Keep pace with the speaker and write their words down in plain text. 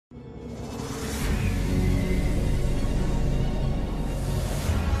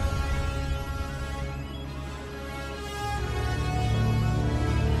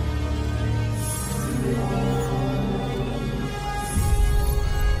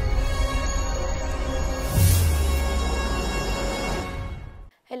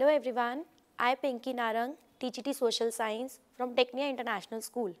Hello everyone, I am Narang, TGT Social Science from Tecnia International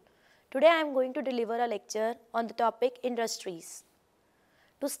School. Today I am going to deliver a lecture on the topic industries.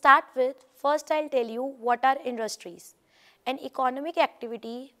 To start with, first I will tell you what are industries. An economic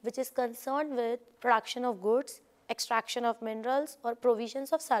activity which is concerned with production of goods, extraction of minerals or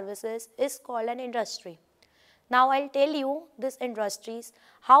provisions of services is called an industry. Now I will tell you these industries,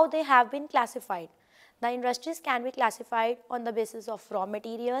 how they have been classified. The industries can be classified on the basis of raw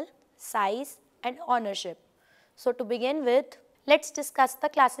material, size and ownership. So to begin with, let's discuss the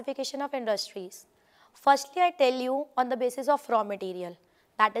classification of industries. Firstly, I tell you on the basis of raw material,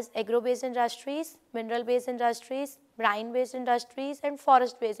 that is agro-based industries, mineral-based industries, brine-based industries and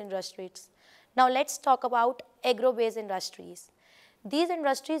forest-based industries. Now let's talk about agro-based industries. These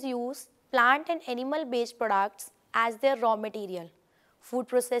industries use plant and animal-based products as their raw material. Food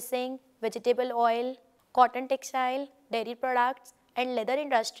processing, vegetable oil, cotton textile, dairy products and leather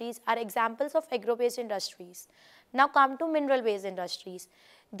industries are examples of agro-based industries. Now come to mineral-based industries.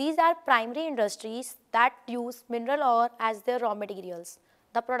 These are primary industries that use mineral ore as their raw materials.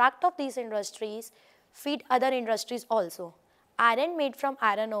 The product of these industries feed other industries also. Iron made from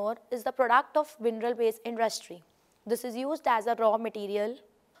iron ore is the product of mineral-based industry. This is used as a raw material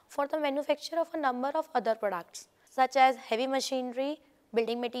for the manufacture of a number of other products such as heavy machinery,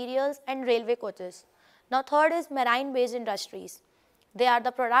 building materials and railway coaches. Now third is marine-based industries. They are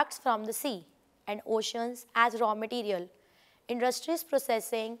the products from the sea and oceans as raw material. Industries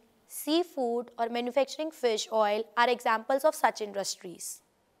processing seafood or manufacturing fish oil are examples of such industries.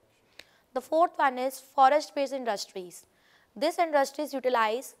 The fourth one is forest-based industries. These industries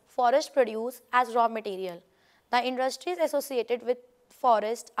utilize forest produce as raw material. The industries associated with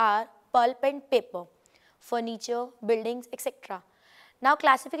forest are pulp and paper, furniture, buildings, etc. Now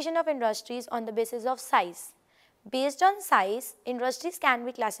classification of industries on the basis of size. Based on size, industries can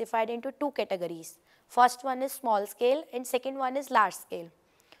be classified into two categories. First one is small scale and second one is large scale.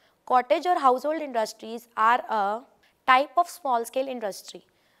 Cottage or household industries are a type of small scale industry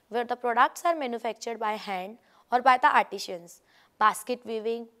where the products are manufactured by hand or by the artisans. Basket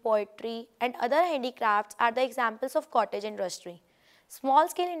weaving, poetry and other handicrafts are the examples of cottage industry. Small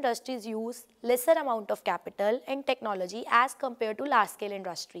scale industries use lesser amount of capital and technology as compared to large scale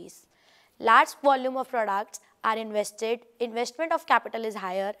industries. Large volume of products are invested, investment of capital is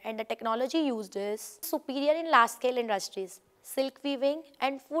higher and the technology used is superior in large scale industries. Silk weaving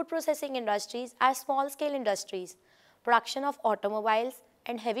and food processing industries are small scale industries. Production of automobiles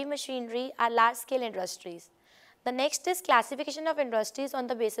and heavy machinery are large scale industries. The next is classification of industries on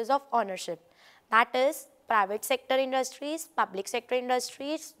the basis of ownership, that is private sector industries, public sector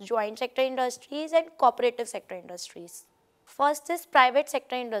industries, joint sector industries and cooperative sector industries. First is private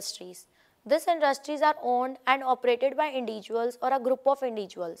sector industries. These industries are owned and operated by individuals or a group of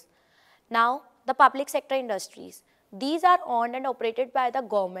individuals. Now the public sector industries. These are owned and operated by the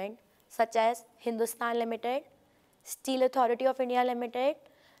government such as Hindustan Limited, Steel Authority of India Limited.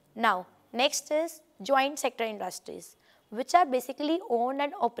 Now next is joint sector industries, which are basically owned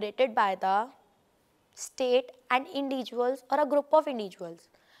and operated by the state and individuals or a group of individuals.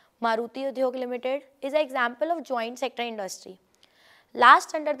 Maruti Udyog Limited is an example of joint sector industry.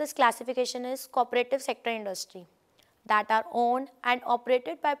 Last under this classification is cooperative sector industry that are owned and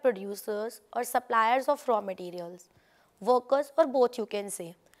operated by producers or suppliers of raw materials, workers or both you can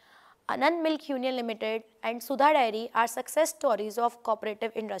say. Anand Milk Union Limited and Sudha Dairy are success stories of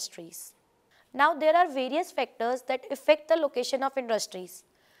cooperative industries. Now there are various factors that affect the location of industries.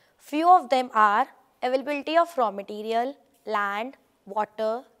 Few of them are availability of raw material, land,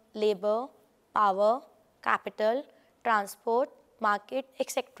 water, labor, power, capital, transport, market,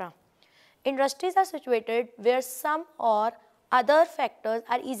 etc. Industries are situated where some or other factors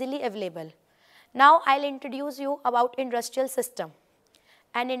are easily available. Now I will introduce you about industrial system.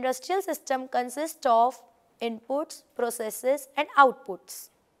 An industrial system consists of inputs, processes and outputs.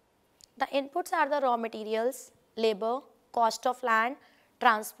 The inputs are the raw materials, labor, cost of land,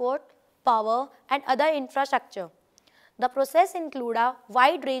 transport, power and other infrastructure. The process include a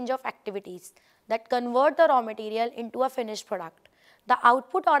wide range of activities that convert the raw material into a finished product, the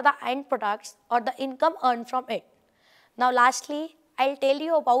output or the end products or the income earned from it. Now lastly, I will tell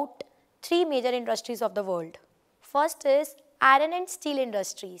you about three major industries of the world. First is iron and steel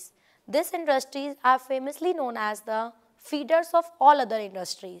industries. These industries are famously known as the feeders of all other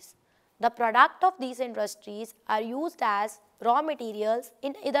industries. The product of these industries are used as raw materials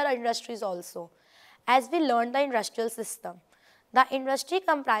in other industries also. As we learned the industrial system, the industry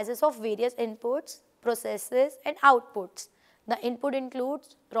comprises of various inputs, processes and outputs. The input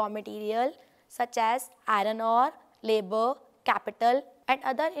includes raw material such as iron ore, labor, capital and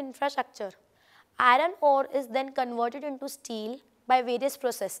other infrastructure. Iron ore is then converted into steel by various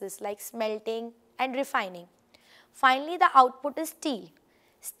processes like smelting and refining. Finally, the output is steel.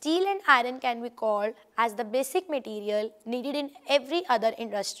 Steel and iron can be called as the basic material needed in every other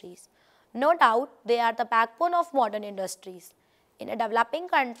industries. No doubt, they are the backbone of modern industries. In a developing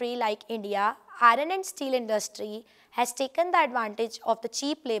country like India, iron and steel industry has taken the advantage of the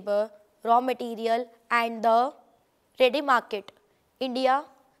cheap labor, raw material and the ready market. India,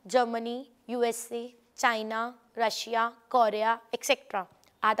 Germany, USA, China, Russia, Korea, etc.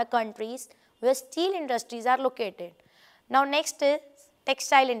 are the countries where steel industries are located. Now next is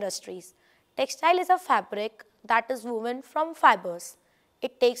textile industries. Textile is a fabric that is woven from fibers.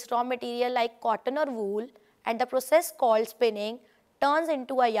 It takes raw material like cotton or wool and the process called spinning turns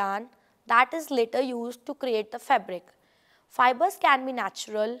into a yarn that is later used to create the fabric. Fibers can be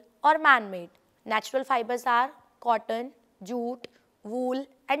natural or man-made. Natural fibers are cotton, jute, wool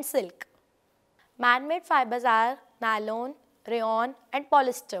and silk. Man-made fibers are nylon, rayon and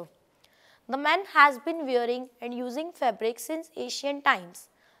polyester. The man has been wearing and using fabric since ancient times.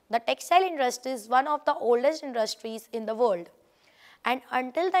 The textile industry is one of the oldest industries in the world. And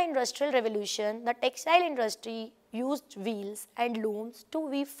until the Industrial Revolution, the textile industry used wheels and looms to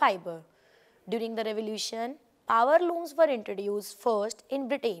weave fiber. During the revolution, power looms were introduced first in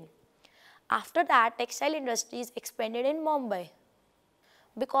Britain. After that, textile industries expanded in Mumbai.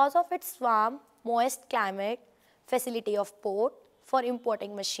 Because of its warm, moist climate, facility of port for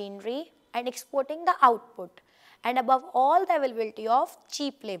importing machinery and exporting the output, and above all the availability of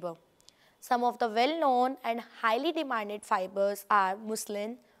cheap labor. Some of the well-known and highly demanded fibers are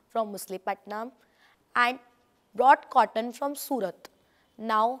muslin from Muslipattnam and broad cotton from Surat.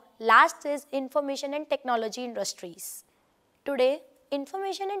 Now, last is information and technology industries. Today,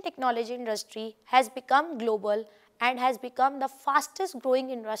 information and technology industry has become global and has become the fastest growing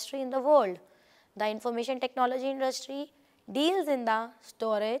industry in the world. The information technology industry deals in the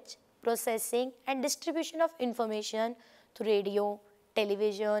storage, processing and distribution of information through radio,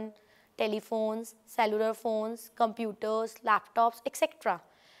 television, telephones, cellular phones, computers, laptops, etc.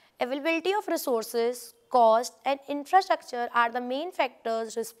 Availability of resources, cost and infrastructure are the main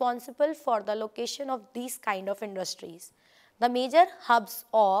factors responsible for the location of these kind of industries. The major hubs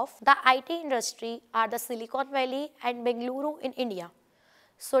of the IT industry are the Silicon Valley and Bengaluru in India.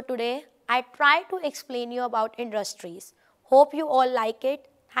 So today, I try to explain you about industries. Hope you all like it.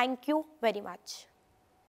 Thank you very much.